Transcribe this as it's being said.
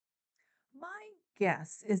My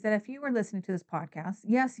guess is that if you were listening to this podcast,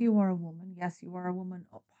 yes, you are a woman. Yes, you are a woman,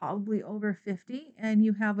 probably over 50, and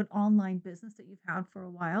you have an online business that you've had for a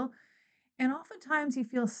while. And oftentimes you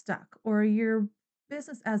feel stuck, or your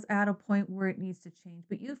business is at a point where it needs to change,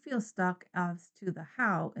 but you feel stuck as to the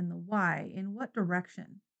how and the why, in what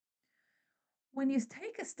direction. When you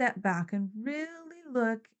take a step back and really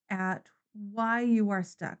look at why you are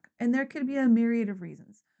stuck, and there could be a myriad of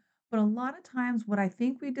reasons, but a lot of times what I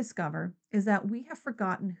think we discover is that we have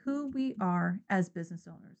forgotten who we are as business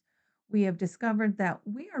owners. We have discovered that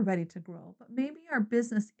we are ready to grow, but maybe our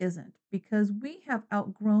business isn't because we have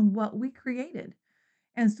outgrown what we created.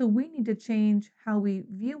 And so we need to change how we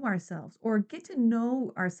view ourselves or get to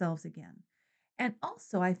know ourselves again. And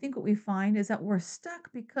also, I think what we find is that we're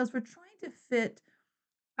stuck because we're trying to fit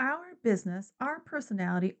our business, our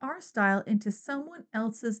personality, our style into someone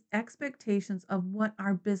else's expectations of what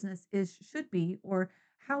our business is should be or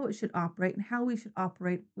how it should operate and how we should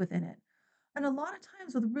operate within it. And a lot of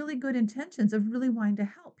times with really good intentions of really wanting to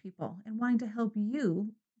help people and wanting to help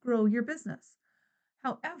you grow your business.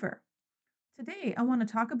 However, today, I want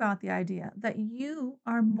to talk about the idea that you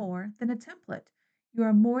are more than a template. You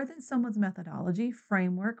are more than someone's methodology,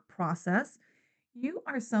 framework, process. You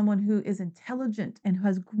are someone who is intelligent and who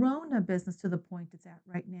has grown a business to the point it's at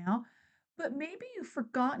right now. But maybe you've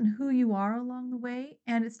forgotten who you are along the way,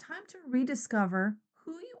 and it's time to rediscover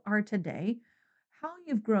who you are today, how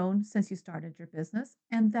you've grown since you started your business,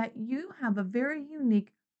 and that you have a very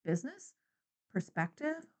unique business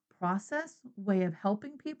perspective, process, way of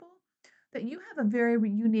helping people, that you have a very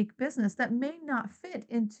unique business that may not fit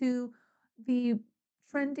into the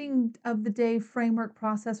trending of the day framework,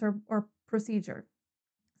 process, or procedure.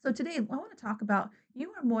 So today, I want to talk about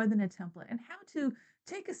you are more than a template and how to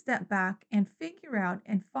take a step back and figure out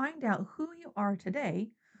and find out who you are today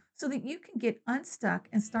so that you can get unstuck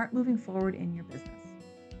and start moving forward in your business.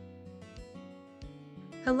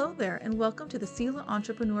 Hello there, and welcome to the Sela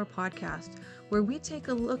Entrepreneur Podcast, where we take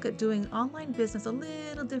a look at doing online business a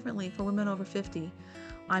little differently for women over 50.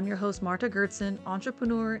 I'm your host, Marta Gertzen,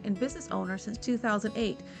 entrepreneur and business owner since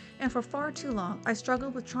 2008, and for far too long, I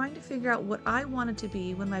struggled with trying to figure out what I wanted to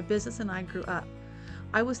be when my business and I grew up.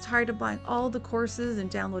 I was tired of buying all the courses and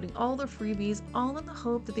downloading all the freebies, all in the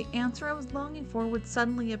hope that the answer I was longing for would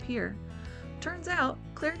suddenly appear. Turns out,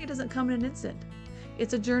 clarity doesn't come in an instant.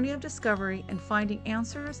 It's a journey of discovery and finding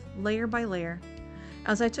answers layer by layer.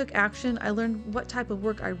 As I took action, I learned what type of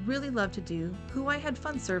work I really loved to do, who I had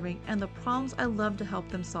fun serving, and the problems I loved to help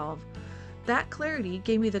them solve. That clarity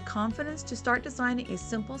gave me the confidence to start designing a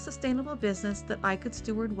simple, sustainable business that I could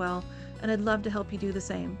steward well, and I'd love to help you do the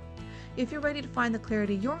same. If you're ready to find the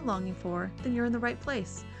clarity you're longing for, then you're in the right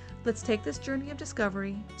place. Let's take this journey of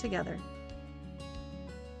discovery together.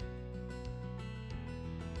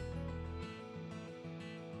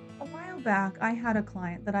 A while back, I had a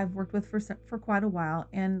client that I've worked with for quite a while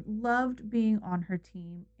and loved being on her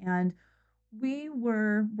team. And we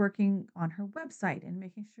were working on her website and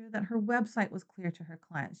making sure that her website was clear to her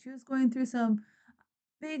clients. She was going through some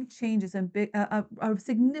big changes and a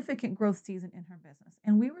significant growth season in her business.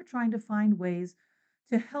 And we were trying to find ways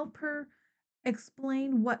to help her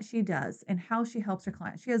explain what she does and how she helps her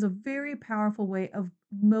clients. She has a very powerful way of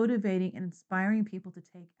motivating and inspiring people to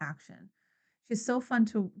take action. She's so fun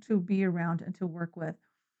to be around and to work with.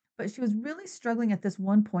 But she was really struggling at this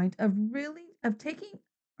one point of taking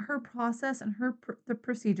her process and the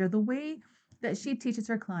procedure, the way that she teaches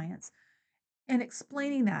her clients and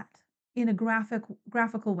explaining that in a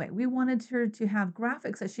graphical way. We wanted her to have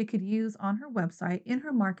graphics that she could use on her website, in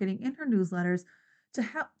her marketing, in her newsletters to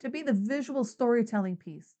help to be the visual storytelling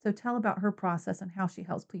piece to tell about her process and how she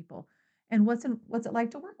helps people and what's it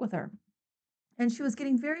like to work with her. And she was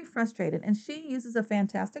getting very frustrated, and she uses a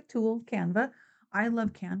fantastic tool, Canva. I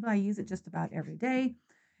love Canva. I use it just about every day.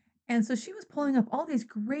 And so she was pulling up all these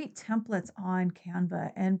great templates on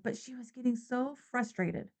Canva but she was getting so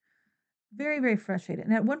frustrated, very, very frustrated.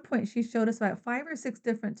 And at one point she showed us about 5 or 6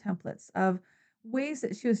 different templates of ways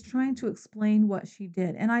that she was trying to explain what she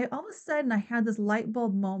did. And I all of a sudden I had this light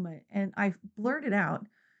bulb moment and I blurted out,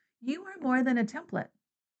 "You are more than a template."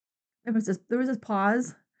 There was this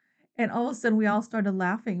pause, and all of a sudden we all started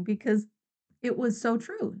laughing because it was so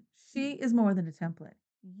true. She is more than a template.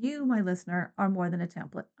 You, my listener, are more than a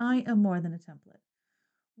template. I am more than a template.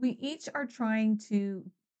 We each are trying to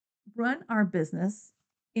run our business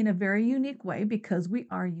in a very unique way because we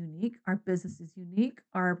are unique. Our business is unique.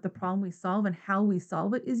 The problem we solve and how we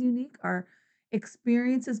solve it is unique. Our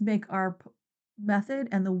experiences make our method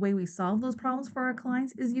and the way we solve those problems for our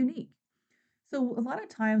clients is unique. So a lot of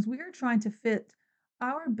times we are trying to fit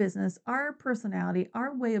our business, our personality,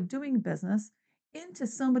 our way of doing business into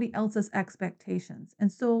somebody else's expectations.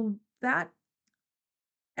 And so that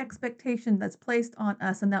expectation that's placed on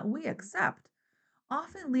us and that we accept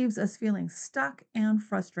often leaves us feeling stuck and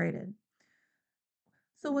frustrated.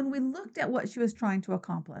 So when we looked at what she was trying to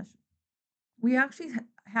accomplish, we actually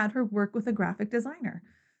had her work with a graphic designer,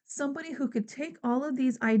 somebody who could take all of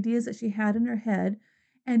these ideas that she had in her head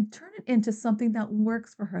and turn it into something that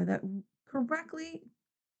works for her, that correctly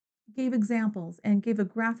gave examples and gave a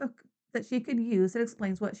graphic that she could use that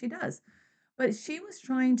explains what she does. But she was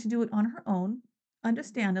trying to do it on her own.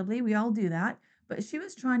 Understandably, we all do that. But she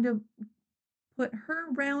was trying to put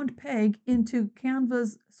her round peg into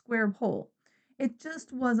Canva's square hole. It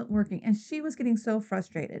just wasn't working. And she was getting so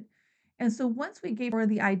frustrated. And so once we gave her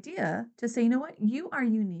the idea to say, you know what, you are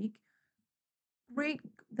unique, great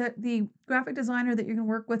that the graphic designer that you're going to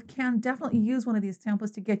work with can definitely use one of these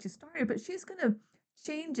templates to get you started, but she's going to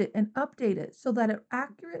change it and update it so that it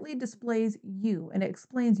accurately displays you and it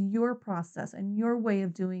explains your process and your way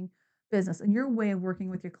of doing business and your way of working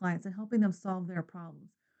with your clients and helping them solve their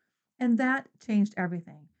problems. And that changed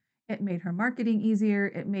everything. It made her marketing easier.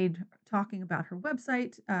 It made talking about her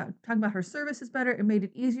website, talking about her services better. It made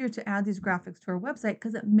it easier to add these graphics to her website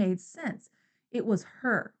because it made sense. It was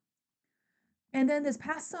her. And then this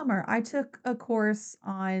past summer, I took a course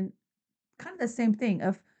on kind of the same thing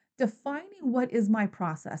of defining what is my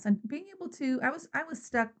process and being able to I was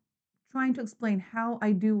stuck trying to explain how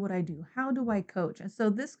I do what I do. How do I coach? And so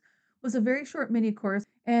this was a very short mini course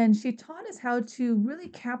and she taught us how to really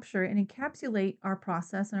capture and encapsulate our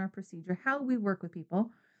process and our procedure, how we work with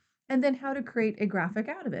people, and then how to create a graphic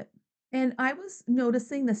out of it. And I was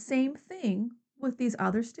noticing the same thing with these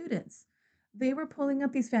other students. They were pulling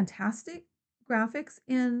up these fantastic graphics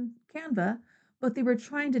in Canva, but they were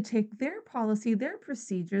trying to take their policy, their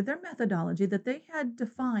procedure, their methodology that they had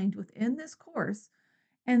defined within this course,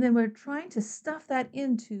 and then we're trying to stuff that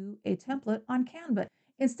into a template on Canva.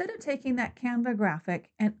 Instead of taking that Canva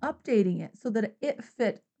graphic and updating it so that it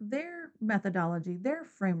fit their methodology, their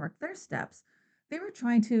framework, their steps, they were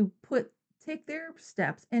trying to take their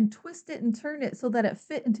steps and twist it and turn it so that it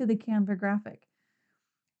fit into the Canva graphic.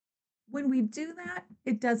 When we do that,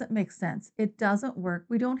 it doesn't make sense. It doesn't work.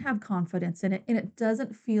 We don't have confidence in it, and it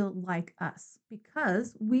doesn't feel like us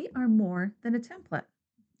because we are more than a template.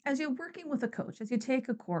 As you're working with a coach, as you take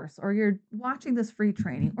a course, or you're watching this free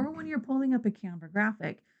training, or when you're pulling up a Canva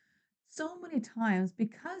graphic, so many times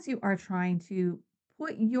because you are trying to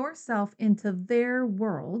put yourself into their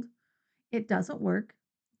world, it doesn't work.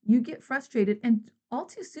 You get frustrated, and all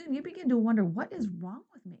too soon you begin to wonder, what is wrong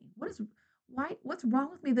with me? What's wrong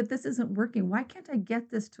with me that this isn't working? Why can't I get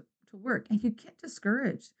this to work? And you get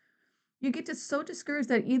discouraged. You get just so discouraged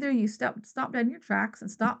that either you stop dead in your tracks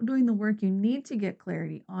and stop doing the work you need to get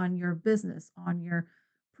clarity on your business, on your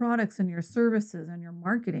products and your services and your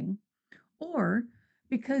marketing, or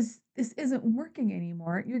because this isn't working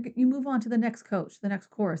anymore, you move on to the next coach, the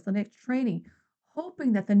next course, the next training,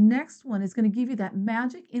 hoping that the next one is going to give you that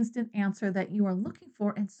magic instant answer that you are looking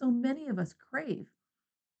for and so many of us crave.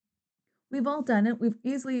 We've all done it. We've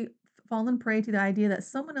easily fallen prey to the idea that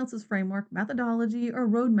someone else's framework, methodology, or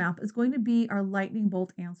roadmap is going to be our lightning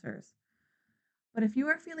bolt answers. But if you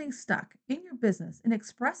are feeling stuck in your business in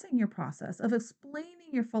expressing your process of explaining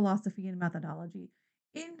your philosophy and methodology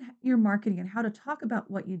in your marketing and how to talk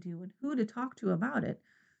about what you do and who to talk to about it,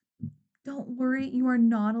 don't worry, you are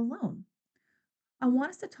not alone. I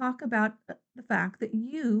want us to talk about the fact that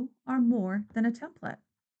you are more than a template.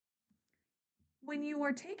 When you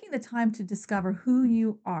are taking the time to discover who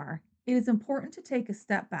you are, it is important to take a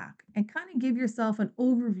step back and kind of give yourself an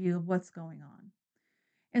overview of what's going on.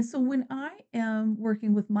 And so when I am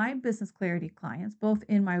working with my business clarity clients, both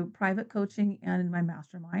in my private coaching and in my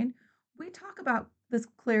mastermind, we talk about this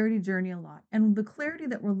clarity journey a lot and the clarity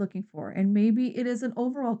that we're looking for. And maybe it is an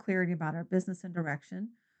overall clarity about our business and direction.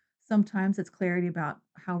 Sometimes it's clarity about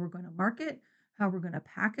how we're going to market, how we're going to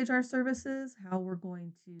package our services, how we're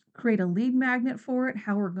going to create a lead magnet for it,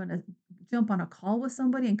 how we're going to jump on a call with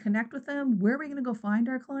somebody and connect with them, where are we going to go find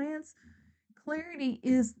our clients. Clarity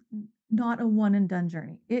is not a one and done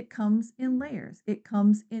journey. It comes in layers. It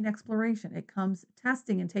comes in exploration. It comes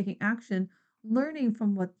testing and taking action, learning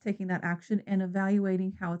from what taking that action and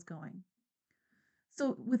evaluating how it's going.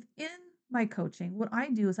 So within my coaching, what I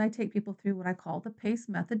do is I take people through what I call the PACE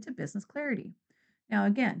method to business clarity. Now,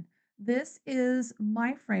 again, this is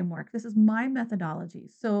my framework. This is my methodology.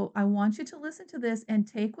 So I want you to listen to this and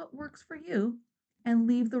take what works for you and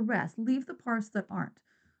leave the rest, leave the parts that aren't.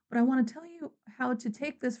 But I want to tell you how to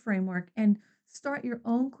take this framework and start your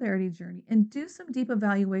own clarity journey and do some deep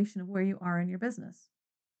evaluation of where you are in your business.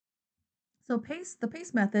 So the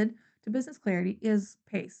PACE method to business clarity is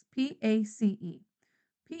PACE, P-A-C-E.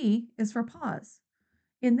 P is for pause.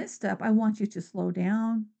 In this step, I want you to slow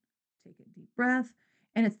down, take a deep breath,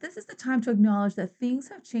 and this is the time to acknowledge that things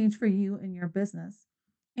have changed for you and your business.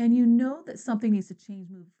 And you know that something needs to change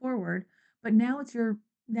moving forward, but now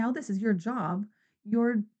this is your job,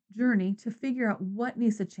 your journey to figure out what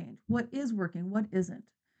needs to change, what is working, what isn't.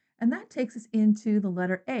 And that takes us into the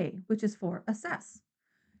letter A, which is for assess.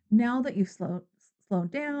 Now that you've slowed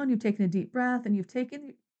down, you've taken a deep breath, and you've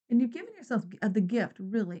given yourself the gift,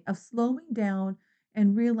 really, of slowing down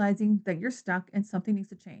and realizing that you're stuck and something needs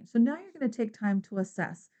to change. So now you're going to take time to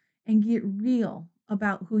assess and get real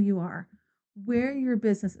about who you are, where your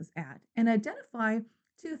business is at, and identify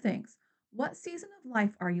two things. What season of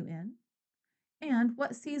life are you in? And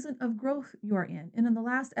what season of growth you are in. And in the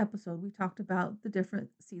last episode, we talked about the different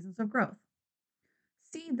seasons of growth.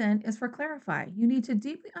 C then is for clarify. You need to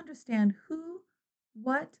deeply understand who,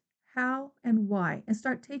 what, how, and why, and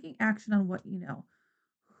start taking action on what you know.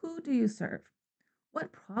 Who do you serve?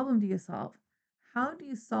 What problem do you solve? How do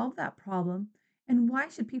you solve that problem? And why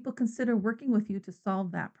should people consider working with you to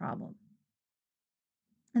solve that problem?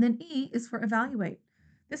 And then E is for evaluate.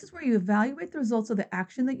 This is where you evaluate the results of the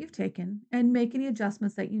action that you've taken and make any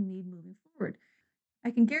adjustments that you need moving forward.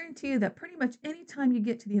 I can guarantee you that pretty much any time you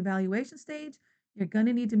get to the evaluation stage, you're going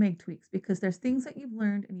to need to make tweaks because there's things that you've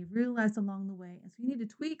learned and you've realized along the way. And so you need to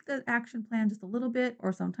tweak the action plan just a little bit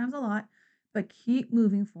or sometimes a lot, but keep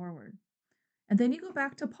moving forward. And then you go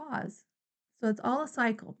back to pause. So it's all a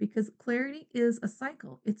cycle because clarity is a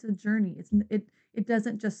cycle. It's a journey. It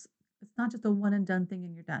doesn't just it's not just a one and done thing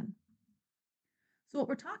and you're done. So what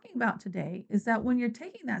we're talking about today is that when you're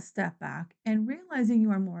taking that step back and realizing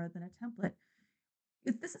you are more than a template,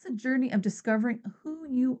 this is a journey of discovering who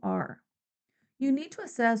you are. You need to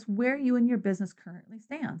assess where you and your business currently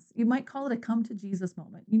stands. You might call it a come to Jesus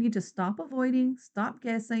moment. You need to stop avoiding, stop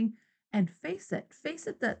guessing, and face it. Face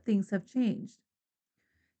it that things have changed.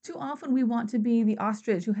 Too often we want to be the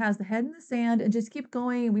ostrich who has the head in the sand and just keep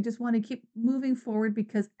going. And we just want to keep moving forward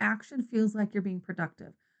because action feels like you're being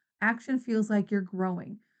productive. Action feels like you're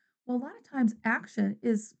growing. Well, a lot of times action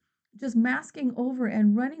is just masking over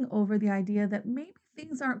and running over the idea that maybe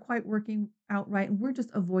things aren't quite working out right and we're just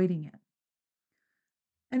avoiding it.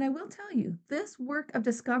 And I will tell you, this work of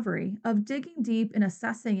discovery, of digging deep and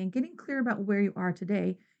assessing and getting clear about where you are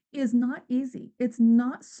today is not easy. It's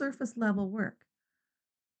not surface level work.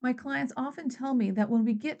 My clients often tell me that when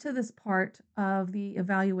we get to this part of the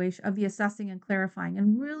evaluation, of the assessing and clarifying,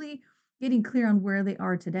 and really getting clear on where they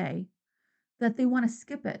are today, that they want to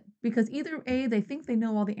skip it because either A, they think they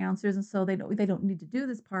know all the answers and so they don't need to do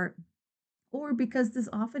this part, or because this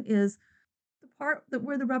often is the part that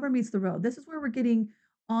where the rubber meets the road. This is where we're getting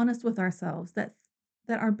honest with ourselves that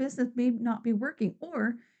our business may not be working,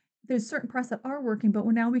 or there's certain parts that are working, but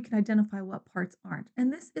now we can identify what parts aren't.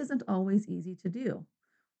 And this isn't always easy to do.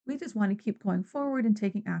 We just want to keep going forward and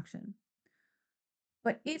taking action.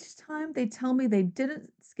 But each time they tell me they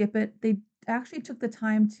didn't skip it, they actually took the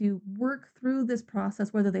time to work through this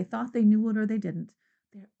process, whether they thought they knew it or they didn't.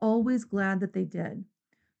 They're always glad that they did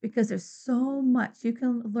because there's so much you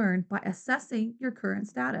can learn by assessing your current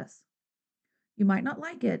status. You might not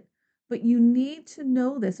like it, but you need to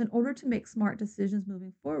know this in order to make smart decisions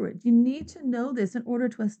moving forward. You need to know this in order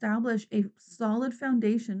to establish a solid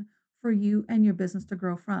foundation for you and your business to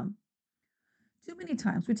grow from. Too many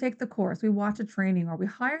times we take the course, we watch a training, or we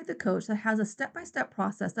hire the coach that has a step by step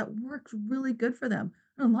process that works really good for them.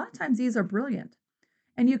 And a lot of times these are brilliant.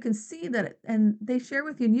 And you can see that, and they share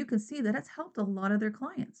with you, and you can see that it's helped a lot of their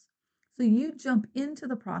clients. So you jump into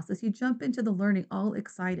the process, you jump into the learning all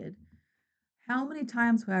excited. How many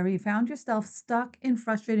times, however, you found yourself stuck and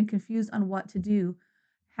frustrated and confused on what to do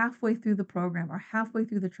halfway through the program or halfway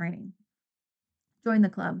through the training? Join the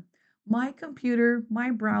club. My computer,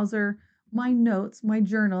 my browser, my notes, my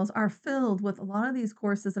journals are filled with a lot of these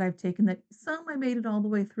courses that I've taken that some I made it all the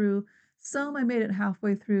way through, some I made it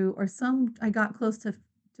halfway through, or some I got close to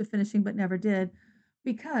finishing but never did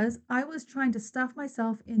because I was trying to stuff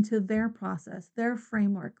myself into their process, their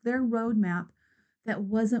framework, their roadmap that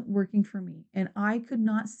wasn't working for me. And I could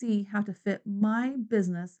not see how to fit my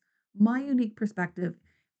business, my unique perspective,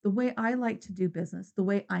 the way I like to do business, the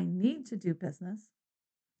way I need to do business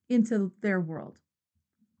into their world.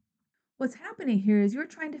 What's happening here is you're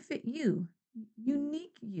trying to fit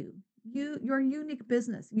unique your unique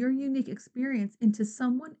business, your unique experience into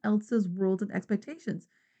someone else's world and expectations.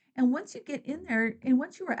 And once you get in there and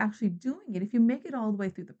once you are actually doing it, if you make it all the way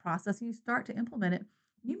through the process and you start to implement it,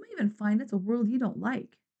 you may even find it's a world you don't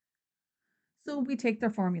like. So we take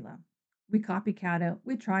their formula. We copycat it,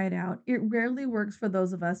 we try it out. It rarely works for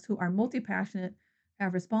those of us who are multi passionate,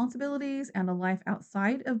 have responsibilities, and a life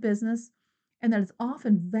outside of business, and that is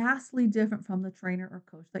often vastly different from the trainer or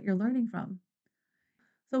coach that you're learning from.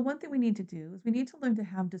 So, one thing we need to do is we need to learn to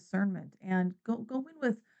have discernment and go in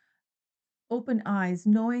with open eyes,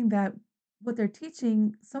 knowing that what they're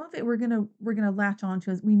teaching, some of it we're gonna latch onto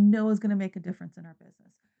as we know is gonna make a difference in our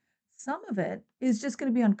business. Some of it is just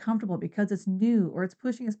gonna be uncomfortable because it's new or it's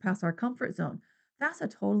pushing us past our comfort zone. That's a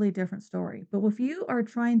totally different story. But if you are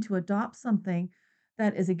trying to adopt something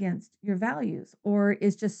that is against your values or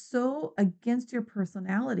is just so against your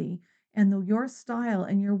personality and your style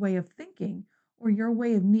and your way of thinking or your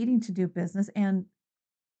way of needing to do business and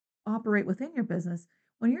operate within your business,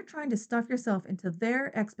 when you're trying to stuff yourself into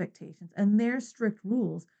their expectations and their strict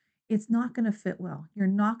rules, it's not going to fit well. You're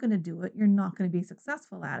not going to do it. You're not going to be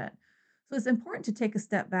successful at it. So it's important to take a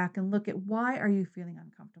step back and look at why are you feeling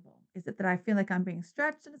uncomfortable? Is it that I feel like I'm being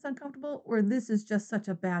stretched and it's uncomfortable, or this is just such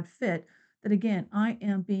a bad fit that again, I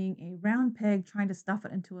am being a round peg trying to stuff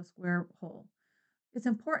it into a square hole. It's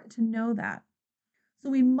important to know that. So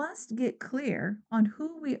we must get clear on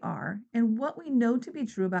who we are and what we know to be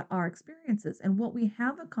true about our experiences and what we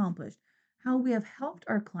have accomplished, how we have helped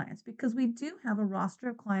our clients, because we do have a roster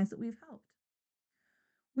of clients that we've helped.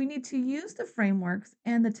 We need to use the frameworks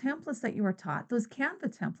and the templates that you are taught, those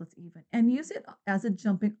Canva templates even, and use it as a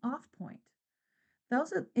jumping off point.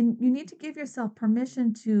 And you need to give yourself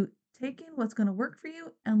permission to take in what's going to work for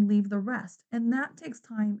you and leave the rest. And that takes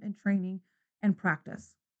time and training and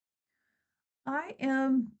practice. I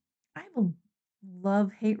am I have a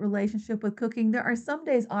love-hate relationship with cooking. There are some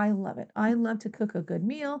days I love it. I love to cook a good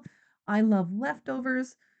meal. I love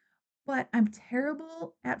leftovers, but I'm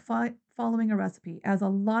terrible at following a recipe, as a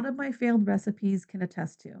lot of my failed recipes can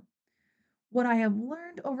attest to. What I have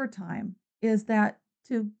learned over time is that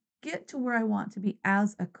to get to where I want to be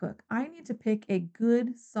as a cook, I need to pick a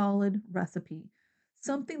good, solid recipe,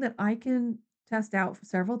 something that I can test out for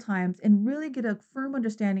several times and really get a firm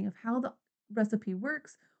understanding of how the recipe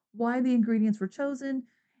works, why the ingredients were chosen.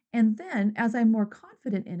 And then, as I'm more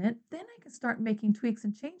confident in it, then I can start making tweaks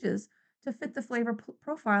and changes to fit the flavor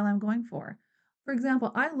profile I'm going for. For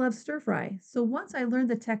example, I love stir fry. So once I learned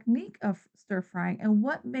the technique of stir frying and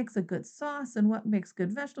what makes a good sauce and what makes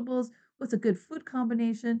good vegetables, what's a good food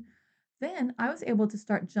combination, then I was able to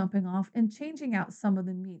start jumping off and changing out some of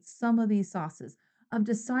the meats, some of these sauces, of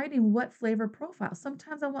deciding what flavor profile.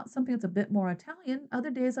 Sometimes I want something that's a bit more Italian, other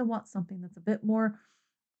days I want something that's a bit more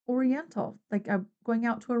oriental, like I'm going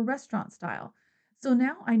out to a restaurant style. So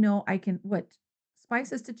now I know I can what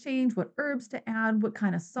spices to change, what herbs to add, what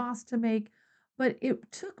kind of sauce to make. But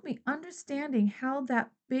it took me understanding how that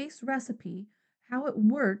base recipe, how it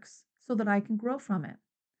works so that I can grow from it.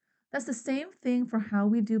 That's the same thing for how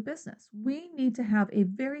we do business. We need to have a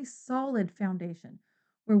very solid foundation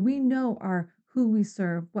where we know our who we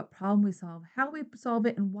serve, what problem we solve, how we solve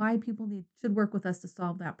it, and why people should work with us to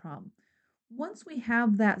solve that problem. Once we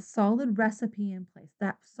have that solid recipe in place,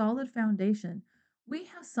 that solid foundation, we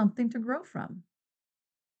have something to grow from.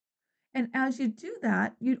 And as you do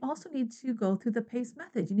that, you also need to go through the PACE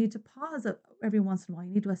method. You need to pause every once in a while.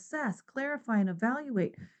 You need to assess, clarify, and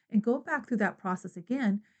evaluate, and go back through that process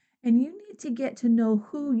again. And you need to get to know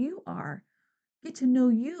who you are, get to know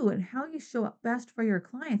you and how you show up best for your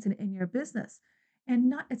clients and in your business.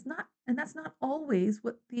 And that's not always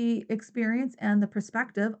what the experience and the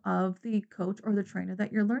perspective of the coach or the trainer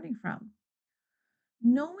that you're learning from.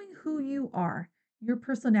 Knowing who you are, your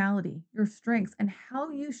personality, your strengths, and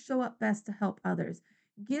how you show up best to help others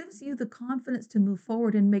gives you the confidence to move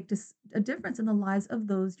forward and make a difference in the lives of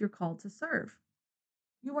those you're called to serve.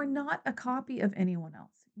 You are not a copy of anyone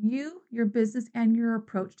else. You, your business, and your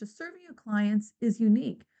approach to serving your clients is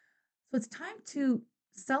unique. So it's time to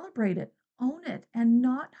celebrate it, own it, and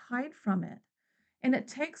not hide from it. And it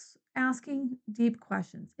takes asking deep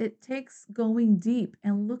questions. It takes going deep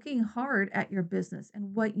and looking hard at your business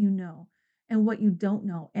and what you know and what you don't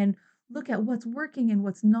know, and look at what's working and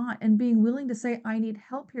what's not, and being willing to say, I need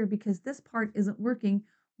help here because this part isn't working.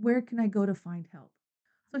 Where can I go to find help?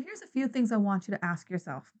 So here's a few things I want you to ask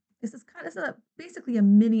yourself. This is basically a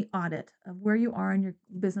mini audit of where you are in your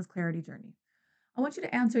business clarity journey. I want you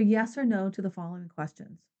to answer yes or no to the following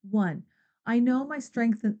questions. One, I know my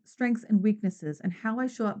strengths and weaknesses and how I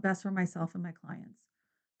show up best for myself and my clients.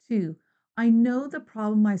 Two, I know the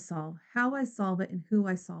problem I solve, how I solve it, and who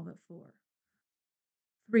I solve it for.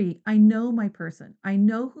 Three, I know my person. I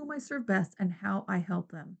know whom I serve best and how I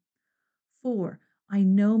help them. Four, I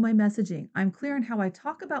know my messaging. I'm clear on how I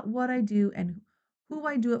talk about what I do and who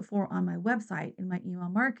I do it for on my website, in my email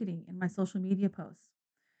marketing, in my social media posts.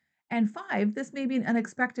 And five, this may be an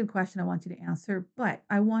unexpected question I want you to answer, but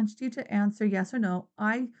I want you to answer yes or no.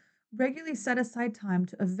 I regularly set aside time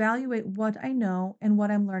to evaluate what I know and what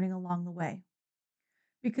I'm learning along the way.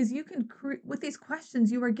 Because you can, with these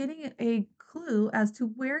questions, you are getting a clue as to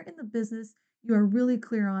where in the business you are really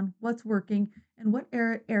clear on what's working and what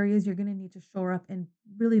areas you're going to need to shore up and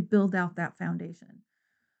really build out that foundation.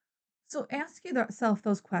 So ask yourself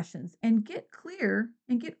those questions and get clear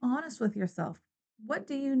and get honest with yourself. What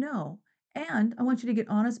do you know? And I want you to get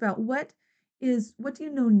honest about what do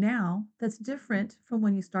you know now that's different from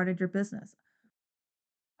when you started your business.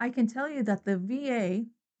 I can tell you that the VA,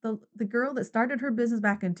 the girl that started her business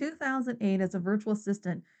back in 2008 as a virtual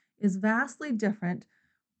assistant, is vastly different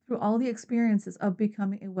through all the experiences of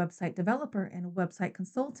becoming a website developer and a website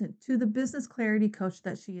consultant to the business clarity coach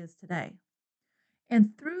that she is today.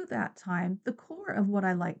 And through that time, the core of what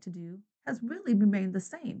I like to do has really remained the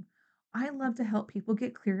same. I love to help people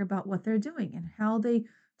get clear about what they're doing and how they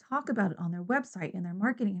talk about it on their website and their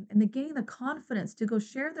marketing, and they gain the confidence to go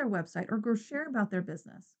share their website or go share about their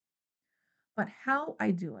business. But how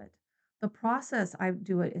I do it, the process I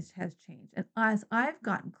do it has changed. And as I've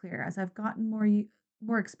gotten clear, as I've gotten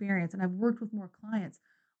more experience and I've worked with more clients,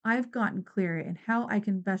 I've gotten clear in how I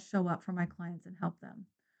can best show up for my clients and help them.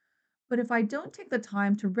 But if I don't take the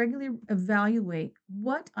time to regularly evaluate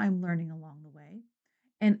what I'm learning along the way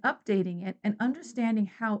and updating it and understanding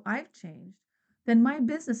how I've changed, then my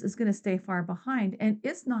business is going to stay far behind and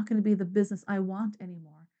it's not going to be the business I want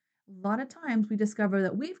anymore. A lot of times we discover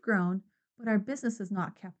that we've grown, but our business has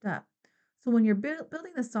not kept up. So when you're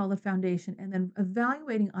building a solid foundation and then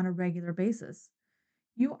evaluating on a regular basis,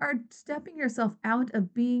 you are stepping yourself out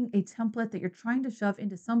of being a template that you're trying to shove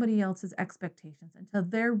into somebody else's expectations, into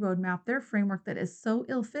their roadmap, their framework that is so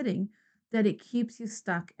ill fitting that it keeps you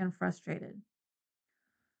stuck and frustrated.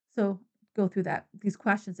 So go through these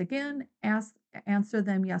questions again, answer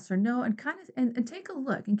them yes or no, and and take a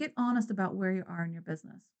look and get honest about where you are in your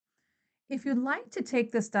business. If you'd like to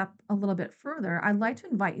take this step a little bit further, I'd like to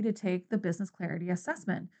invite you to take the Business Clarity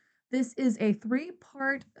Assessment. This is a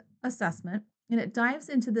three-part assessment, and it dives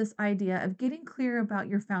into this idea of getting clear about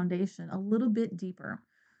your foundation a little bit deeper.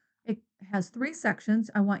 It has three sections.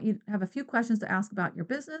 I want you to have a few questions to ask about your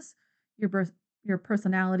business, your your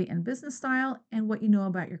personality and business style, and what you know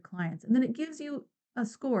about your clients. And then it gives you a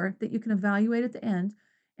score that you can evaluate at the end,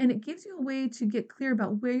 and it gives you a way to get clear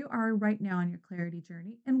about where you are right now in your clarity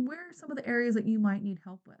journey and where are some of the areas that you might need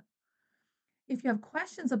help with. If you have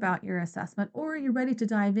questions about your assessment or you're ready to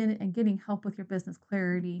dive in and getting help with your business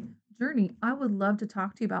clarity journey, I would love to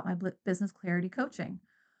talk to you about my business clarity coaching.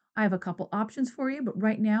 I have a couple options for you, but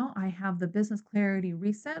right now I have the Business Clarity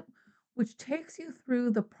Reset, which takes you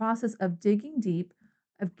through the process of digging deep,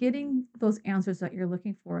 of getting those answers that you're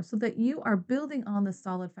looking for so that you are building on the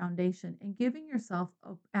solid foundation and giving yourself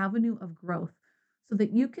an avenue of growth so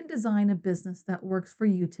that you can design a business that works for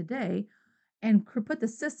you today and put the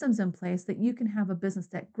systems in place that you can have a business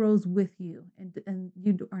that grows with you and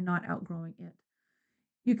you are not outgrowing it.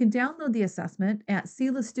 You can download the assessment at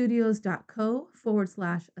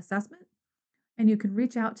selastudios.co/assessment. And you can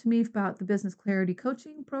reach out to me about the business clarity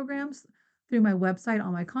coaching programs through my website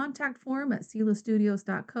on my contact form at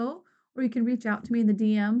selastudios.co, or you can reach out to me in the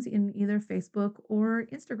DMs in either Facebook or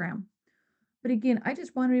Instagram. But again, I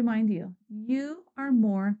just want to remind you, you are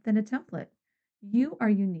more than a template. You are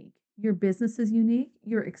unique. Your business is unique.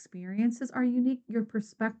 Your experiences are unique. Your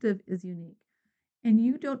perspective is unique. And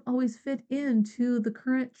you don't always fit into the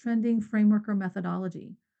current trending framework or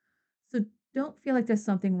methodology. So don't feel like there's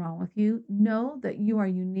something wrong with you. Know that you are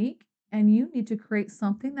unique and you need to create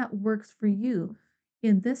something that works for you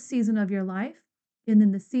in this season of your life and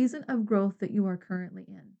in the season of growth that you are currently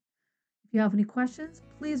in. If you have any questions,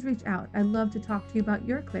 please reach out. I'd love to talk to you about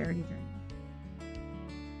your clarity journey.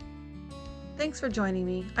 Thanks for joining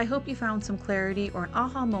me. I hope you found some clarity or an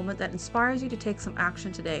aha moment that inspires you to take some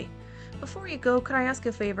action today. Before you go, could I ask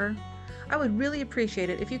a favor? I would really appreciate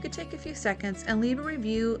it if you could take a few seconds and leave a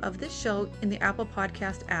review of this show in the Apple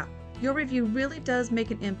Podcast app. Your review really does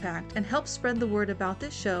make an impact and helps spread the word about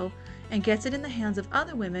this show and gets it in the hands of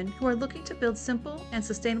other women who are looking to build simple and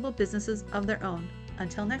sustainable businesses of their own.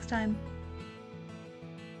 Until next time.